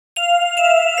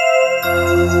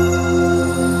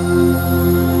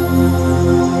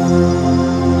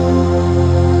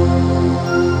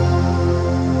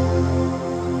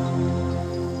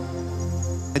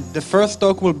The first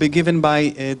talk will be given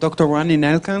by Dr. Rani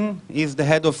Nelken. He's the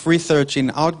head of research in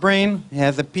Outbrain. He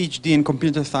has a PhD in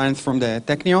computer science from the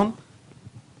Technion.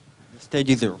 The stage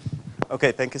is yours.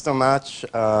 Okay, thank you so much,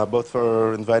 both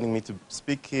for inviting me to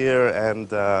speak here and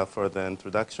for the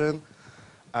introduction.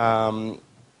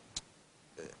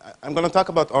 I'm going to talk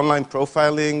about online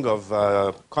profiling of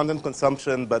content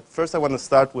consumption, but first I want to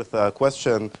start with a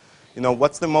question. You know,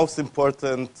 what's the most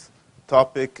important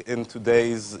topic in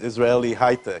today's Israeli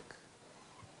high-tech?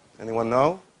 Anyone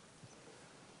know?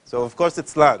 So, of course,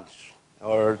 it's lunch,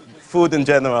 or food in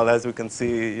general, as we can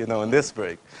see, you know, in this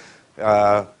break.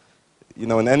 You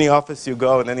know, in any office you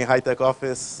go, in any high-tech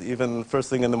office, even first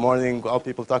thing in the morning, all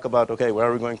people talk about, okay, where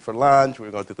are we going for lunch?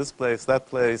 We're going to this place, that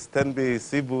place, Tenbi,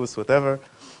 Sibus, whatever.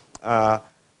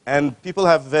 And people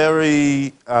have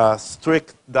very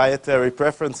strict dietary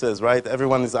preferences, right?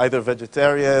 Everyone is either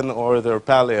vegetarian or they're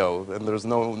paleo, and there's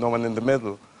no one in the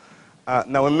middle.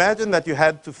 Now imagine that you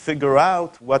had to figure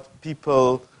out what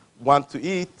people want to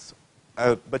eat,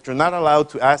 but you're not allowed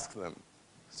to ask them.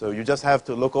 So you just have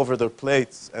to look over their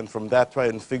plates and from that try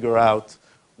and figure out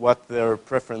what their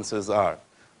preferences are.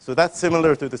 So that's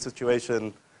similar to the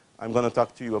situation I'm going to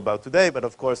talk to you about today, but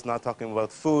of course not talking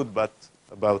about food, but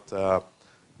about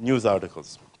news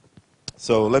articles.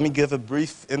 So let me give a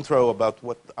brief intro about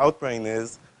what Outbrain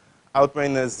is.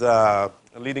 Outbrain is a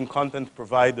leading content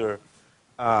provider,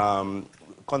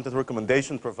 content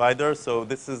recommendation provider. So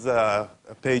this is a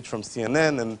page from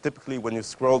CNN, and typically when you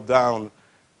scroll down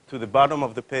to the bottom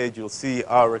of the page, you'll see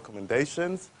our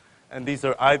recommendations. And these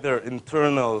are either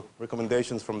internal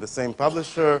recommendations from the same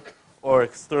publisher or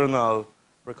external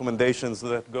recommendations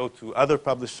that go to other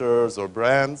publishers or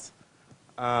brands.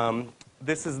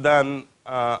 This is done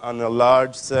on a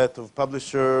large set of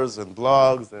publishers and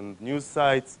blogs and news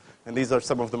sites. And these are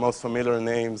some of the most familiar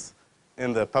names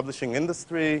in the publishing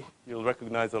industry. You'll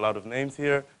recognize a lot of names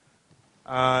here.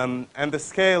 And the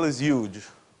scale is huge.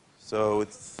 So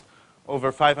it's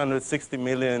over 560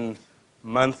 million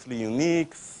monthly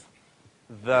uniques.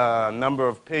 The number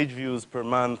of page views per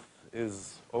month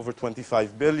is over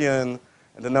 25 billion.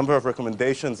 And the number of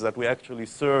recommendations that we actually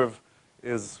serve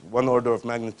is one order of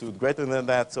magnitude greater than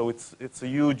that. So it's a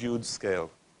huge, huge scale.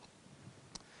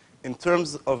 In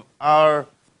terms of our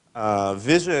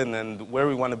vision and where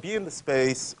we want to be in the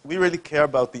space, we really care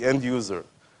about the end user.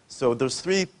 So there's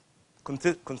three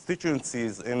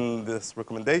constituencies in this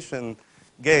recommendation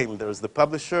game. There's the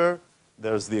publisher,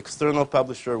 there's the external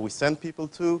publisher we send people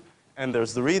to, and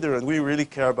there's the reader, and we really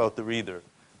care about the reader.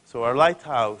 So our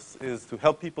lighthouse is to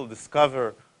help people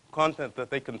discover content that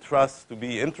they can trust to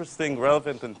be interesting,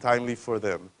 relevant, and timely for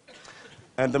them.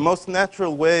 And the most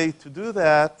natural way to do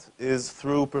that is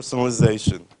through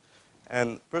personalization.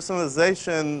 And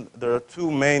personalization, there are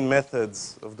two main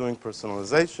methods of doing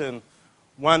personalization.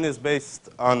 One is based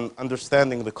on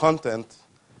understanding the content,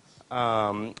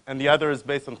 and the other is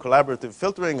based on collaborative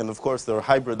filtering, and of course there are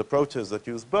hybrid approaches that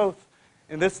use both.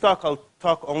 In this talk, I'll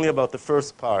talk only about the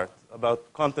first part,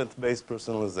 about content-based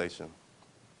personalization.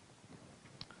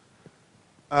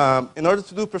 In order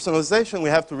to do personalization, we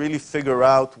have to really figure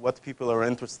out what people are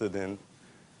interested in.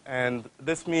 And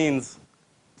this means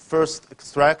first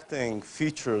extracting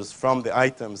features from the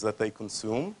items that they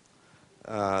consume.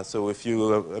 So if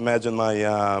you imagine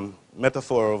my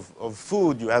metaphor of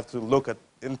food, you have to look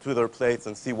into their plates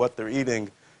and see what they're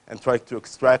eating and try to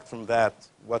extract from that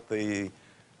what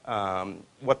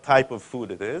type of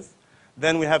food it is.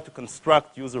 Then we have to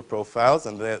construct user profiles,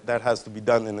 and that has to be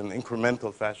done in an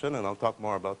incremental fashion, and I'll talk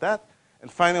more about that. And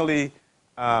finally,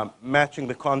 matching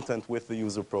the content with the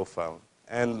user profile.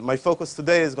 And my focus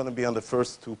today is going to be on the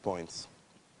first 2 points.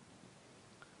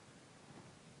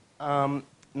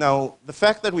 Now, the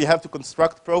fact that we have to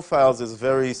construct profiles is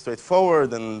very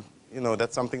straightforward, and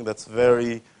that's something that's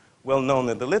very well known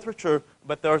in the literature,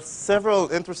 but there are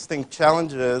several interesting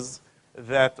challenges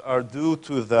that are due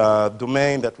to the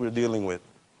domain that we're dealing with.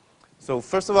 So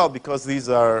first of all, because these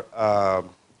are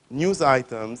news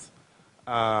items,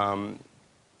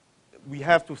 we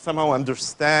have to somehow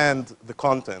understand the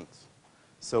content.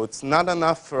 So it's not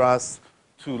enough for us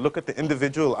to look at the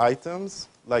individual items.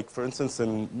 Like, for instance,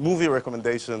 in movie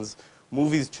recommendations,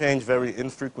 movies change very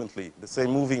infrequently. The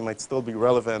same movie might still be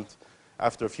relevant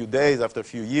after a few days, after a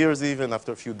few years even,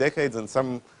 after a few decades in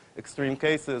some extreme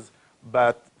cases.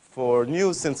 But for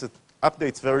news, since it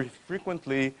updates very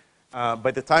frequently,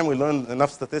 by the time we learn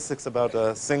enough statistics about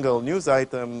a single news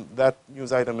item, that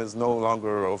news item is no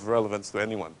longer of relevance to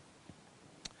anyone.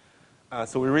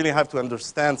 So we really have to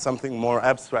understand something more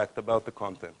abstract about the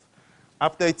content.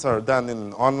 Updates are done in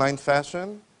an online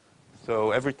fashion.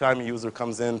 So every time a user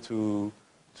comes in to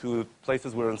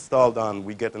places we're installed on,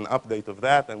 we get an update of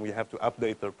that, and we have to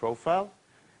update their profile.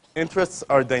 Interests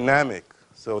are dynamic.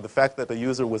 So the fact that a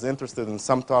user was interested in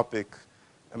some topic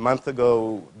a month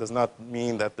ago does not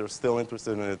mean that they're still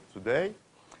interested in it today.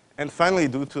 And finally,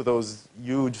 due to those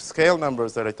huge scale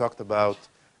numbers that I talked about,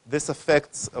 this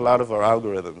affects a lot of our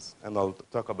algorithms, and I'll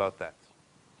talk about that.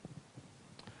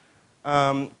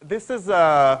 This is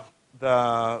the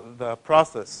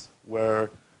process where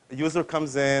a user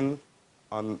comes in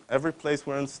on every place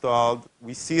we're installed.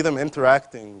 We see them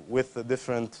interacting with the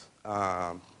different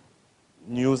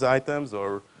news items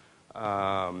or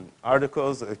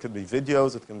articles. It could be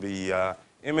videos, it can be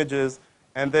images,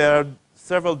 and there are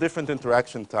several different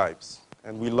interaction types,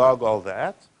 and we log all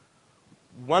that.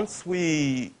 Once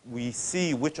we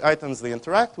see which items they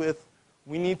interact with,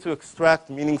 we need to extract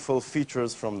meaningful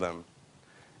features from them.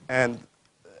 And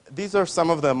these are some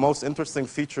of the most interesting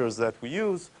features that we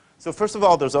use. So first of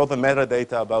all, there's all the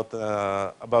metadata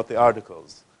about the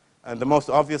articles. And the most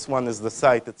obvious one is the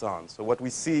site it's on. So what we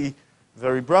see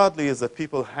very broadly is that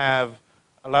people have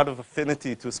a lot of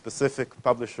affinity to specific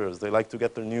publishers. They like to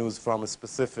get their news from a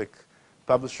specific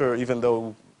publisher, even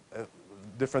though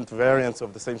different variants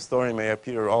of the same story may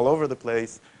appear all over the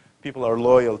place. People are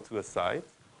loyal to a site.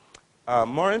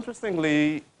 More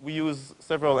interestingly, we use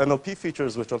several NLP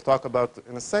features, which I'll talk about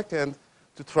in a second,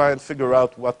 to try and figure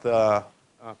out what the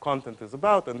content is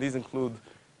about. And these include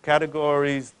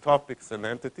categories, topics, and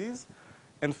entities.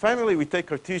 And finally, we take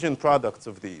Cartesian products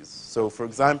of these. So for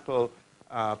example,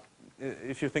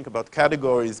 if you think about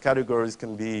categories, categories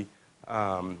can be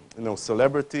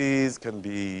celebrities, can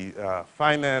be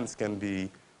finance, can be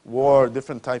war,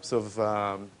 different types of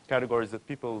categories that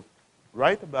people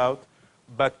write about.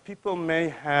 But people may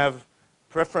have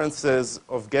preferences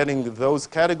of getting those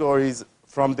categories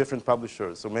from different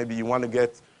publishers. So maybe you want to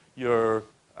get your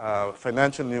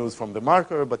financial news from The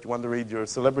Marker, but you want to read your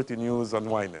celebrity news on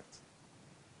Ynet.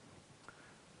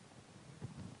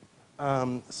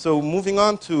 So moving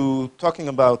on to talking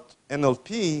about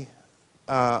NLP,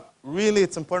 really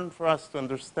it's important for us to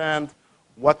understand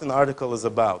what an article is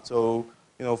about. So,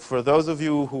 for those of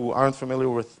you who aren't familiar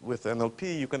with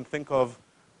NLP, you can think of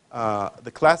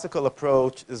the classical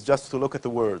approach is just to look at the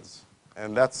words.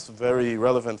 And that's very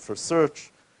relevant for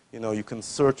search. You can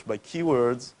search by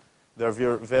keywords. There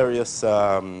are various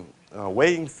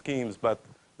weighing schemes, but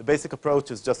the basic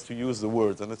approach is just to use the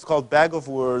words. And it's called bag of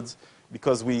words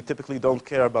because we typically don't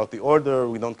care about the order,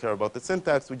 we don't care about the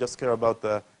syntax, we just care about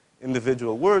the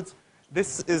individual words.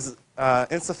 This is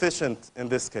insufficient in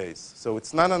this case. So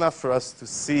it's not enough for us to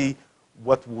see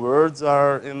what words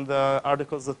are in the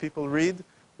articles that people read.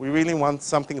 We really want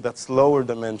something that's lower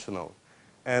dimensional.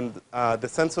 And the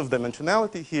sense of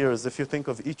dimensionality here is if you think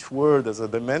of each word as a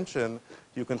dimension,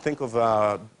 you can think of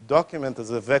a document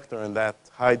as a vector in that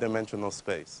high dimensional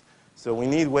space. So we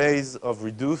need ways of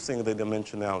reducing the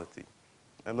dimensionality.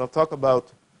 And I'll talk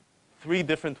about 3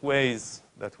 different ways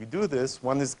that we do this.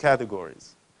 One is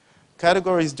categories.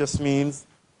 Categories just means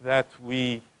that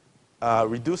we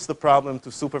reduce the problem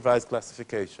to supervised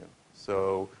classification.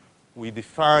 So we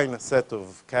define a set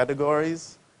of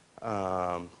categories,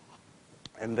 and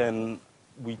then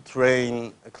we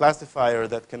train a classifier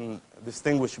that can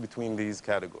distinguish between these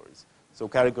categories. So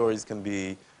categories can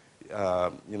be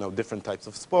different types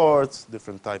of sports,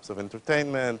 different types of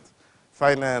entertainment,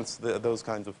 finance, those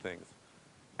kinds of things.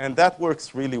 And that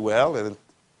works really well, and it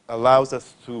allows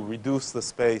us to reduce the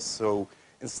space. So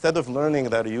instead of learning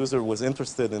that a user was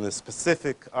interested in a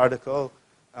specific article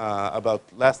about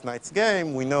last night's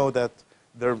game, we know that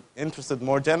they're interested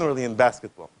more generally in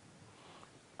basketball.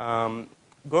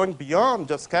 Going beyond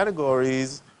just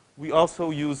categories, we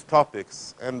also use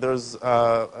topics. And there's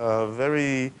a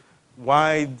very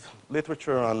wide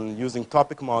literature on using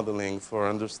topic modeling for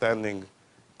understanding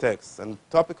text. And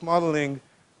topic modeling,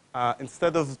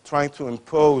 instead of trying to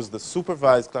impose the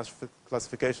supervised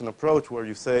classification approach where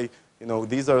you say,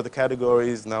 these are the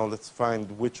categories, now let's find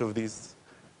which of these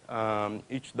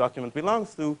each document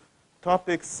belongs to,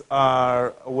 topics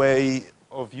are a way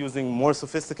of using more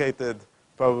sophisticated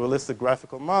probabilistic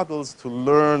graphical models to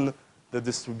learn the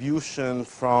distribution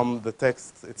from the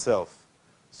text itself.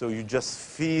 So you just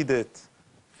feed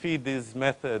these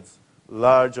methods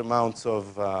large amounts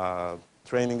of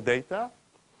training data.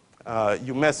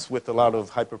 You mess with a lot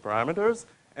of hyperparameters,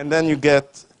 and then you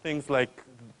get things like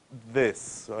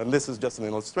this. And this is just an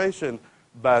illustration,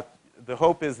 but the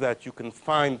hope is that you can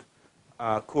find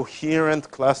coherent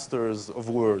clusters of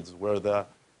words where the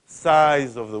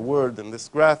size of the word in this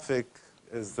graphic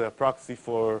is a proxy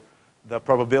for the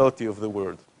probability of the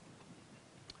word.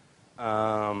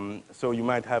 So you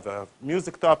might have a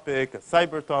music topic, a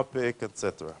cyber topic,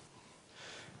 etc.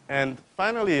 And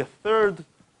finally, a third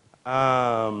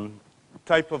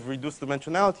type of reduced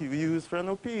dimensionality we use for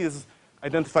NLP is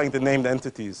identifying the named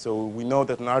entities. So we know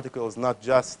that an article is not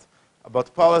just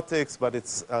about politics, but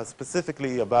it's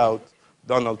specifically about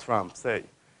Donald Trump, say.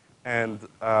 And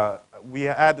we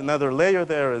add another layer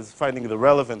there is finding the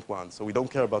relevant ones. So we don't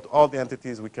care about all the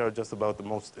entities, we care just about the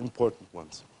most important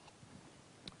ones.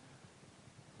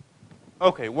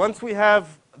 Okay, once we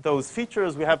have those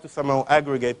features, we have to somehow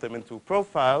aggregate them into a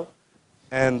profile.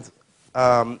 And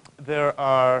there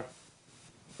are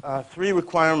three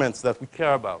requirements that we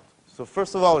care about. So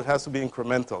first of all, it has to be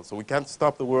incremental. So we can't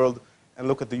stop the world and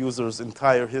look at the user's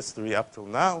entire history up till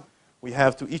now. We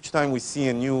have to, each time we see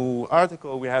a new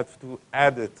article, we have to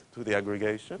add it to the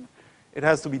aggregation. It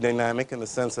has to be dynamic in the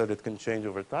sense that it can change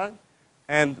over time.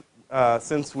 And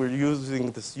since we're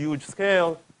using this huge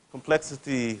scale,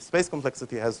 complexity, space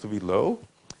complexity has to be low.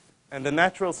 And the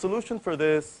natural solution for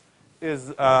this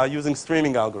is using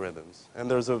streaming algorithms. And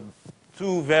there's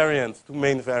two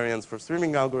main variants for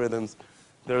streaming algorithms.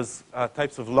 There's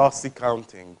types of lossy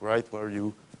counting, right, where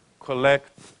you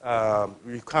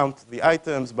you count the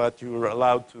items, but you're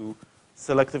allowed to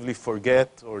selectively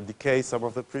forget or decay some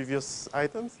of the previous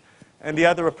items. And the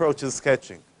other approach is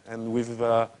sketching. And we've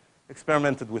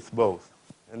experimented with both.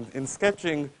 And in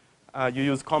sketching, you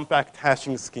use compact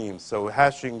hashing schemes. So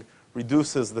hashing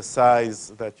reduces the size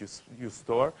that you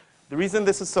store. The reason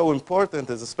this is so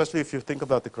important is, especially if you think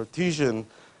about the Cartesian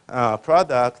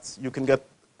products, you can get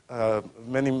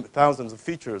many thousands of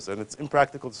features, and it's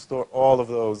impractical to store all of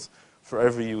those for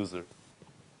every user.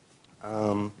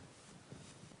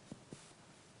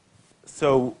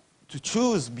 So to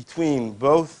choose between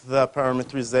both the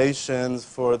parameterizations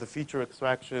for the feature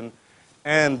extraction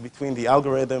and between the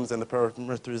algorithms and the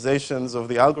parameterizations of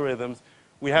the algorithms,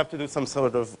 we have to do some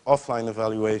sort of offline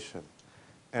evaluation.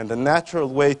 And the natural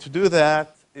way to do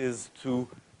that is to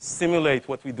simulate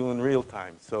what we do in real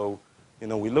time. So,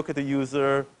 we look at the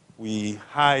user, we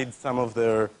hide some of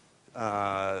their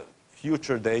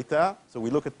future data. So we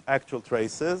look at actual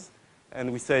traces,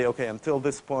 and we say, okay, until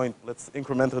this point, let's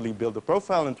incrementally build a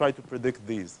profile and try to predict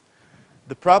these.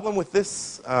 The problem with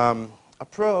this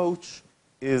approach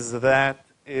is that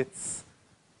it's,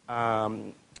 there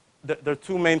are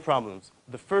two main problems.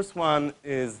 The first one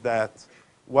is that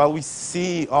while we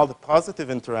see all the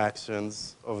positive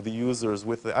interactions of the users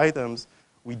with the items,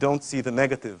 we don't see the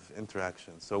negative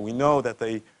interactions. So we know that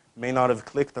they may not have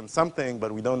clicked on something,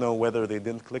 but we don't know whether they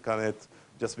didn't click on it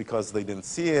just because they didn't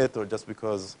see it or just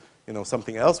because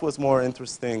something else was more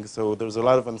interesting. So there's a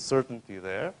lot of uncertainty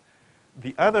there.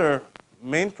 The other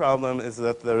main problem is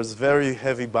that there's very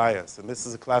heavy bias. And this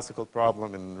is a classical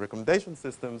problem in recommendation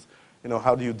systems.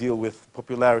 How do you deal with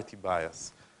popularity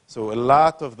bias? So a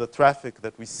lot of the traffic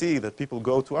that we see, that people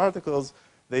go to articles,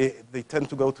 they tend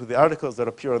to go to the articles that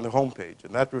appear on the homepage.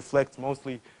 And that reflects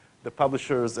mostly the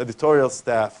publisher's editorial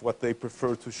staff, what they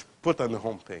prefer to put on the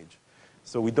homepage.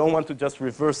 So we don't want to just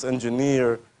reverse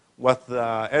engineer what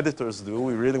the editors do.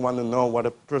 We really want to know what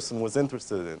a person was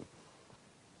interested in.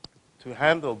 To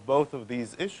handle both of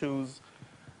these issues,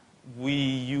 we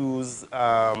use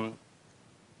a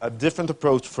different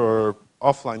approach for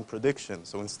offline prediction.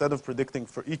 So instead of predicting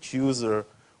for each user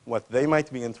what they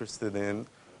might be interested in,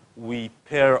 we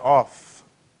pair off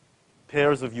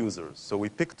pairs of users. So we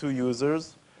pick two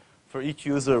users. For each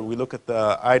user, we look at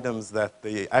the items that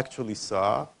they actually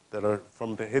saw that are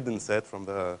from the hidden set, from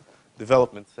the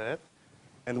development set.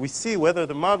 And we see whether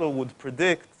the model would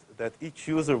predict that each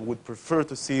user would prefer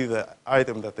to see the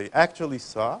item that they actually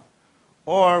saw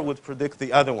or would predict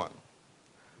the other one.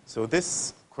 So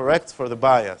this corrects for the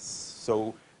bias.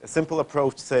 So a simple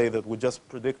approach, say, that would just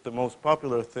predict the most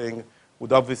popular thing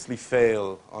would obviously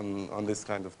fail on this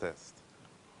kind of test.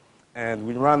 And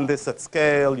we run this at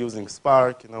scale using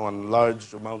Spark, on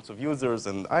large amounts of users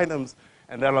and items,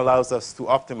 and that allows us to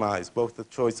optimize both the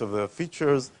choice of the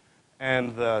features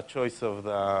and the choice of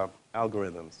the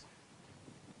algorithms.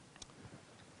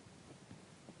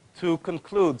 To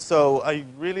conclude, so I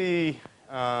really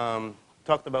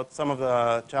talked about some of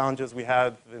the challenges we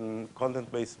had in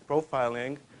content-based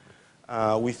profiling.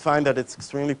 We find that it's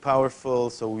extremely powerful,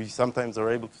 so we sometimes are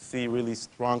able to see really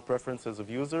strong preferences of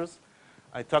users.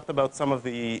 I talked about some of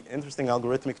the interesting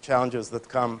algorithmic challenges that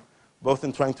come both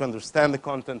in trying to understand the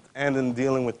content and in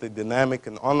dealing with the dynamic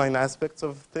and online aspects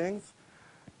of things.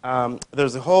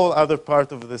 There's a whole other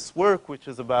part of this work, which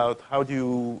is about how do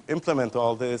you implement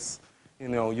all this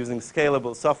using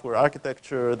scalable software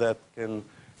architecture that can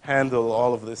handle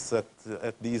all of this at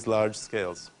these large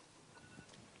scales.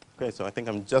 Okay, so I think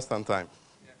I'm just on time.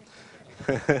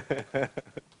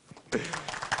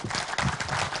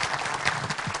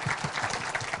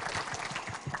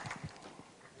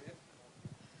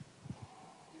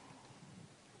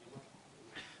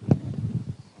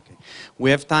 We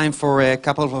have time for a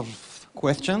couple of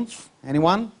questions.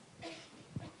 Anyone?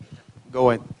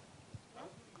 Go ahead.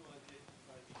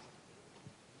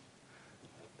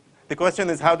 The question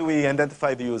is, how do we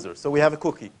identify the user? So we have a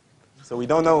cookie. So we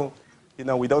don't know,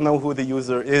 we don't know who the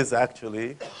user is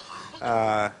actually.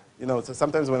 So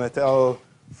sometimes when I tell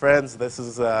friends this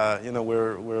is,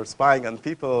 we're spying on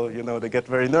people, they get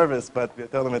very nervous, but we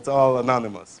tell them it's all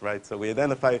anonymous, right? So we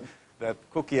identify that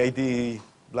cookie ID,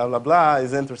 blah, blah, blah,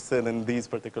 is interested in these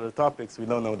particular topics. We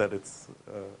don't know that it's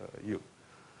you.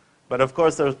 But of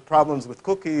course, there's problems with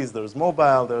cookies. There's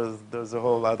mobile. There's a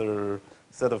whole other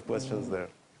set of questions there.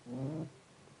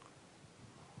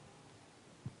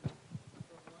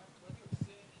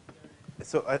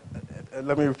 So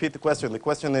let me repeat the question. The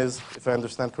question is, if I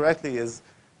understand correctly, is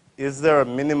there a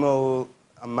minimal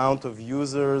amount of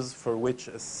users for which,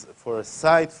 for a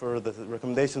site, for the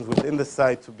recommendations within the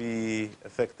site to be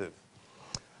effective?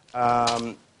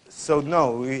 So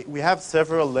no, we have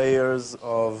several layers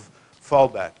of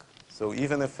fallback. So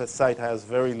even if a site has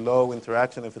very low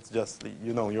interaction, if it's just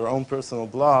your own personal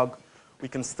blog, we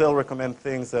can still recommend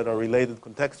things that are related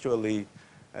contextually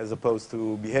as opposed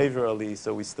to behaviorally,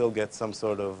 so we still get some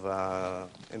sort of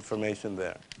information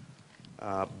there.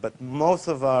 But most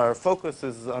of our focus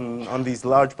is on these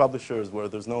large publishers where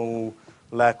there's no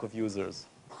lack of users,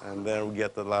 and there we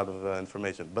get a lot of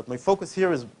information. But my focus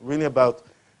here is really about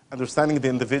understanding the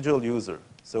individual user.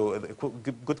 So a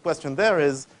good question there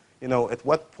is, at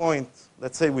what point,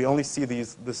 let's say we only see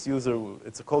this user,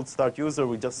 it's a cold start user,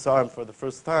 we just saw him for the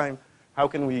first time, how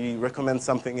can we recommend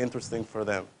something interesting for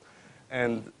them?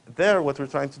 And there, what we're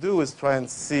trying to do is try and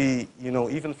see,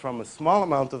 even from a small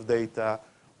amount of data,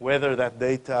 whether that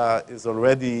data is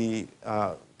already,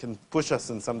 can push us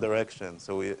in some direction.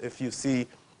 So if you see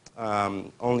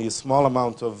only a small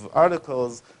amount of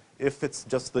articles, if it's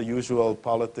just the usual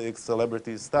politics,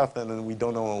 celebrities stuff, then we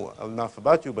don't know enough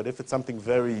about you. But if it's something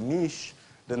very niche,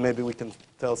 then maybe we can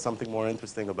tell something more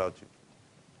interesting about you.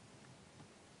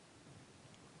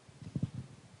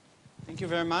 Thank you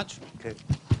very much. Okay.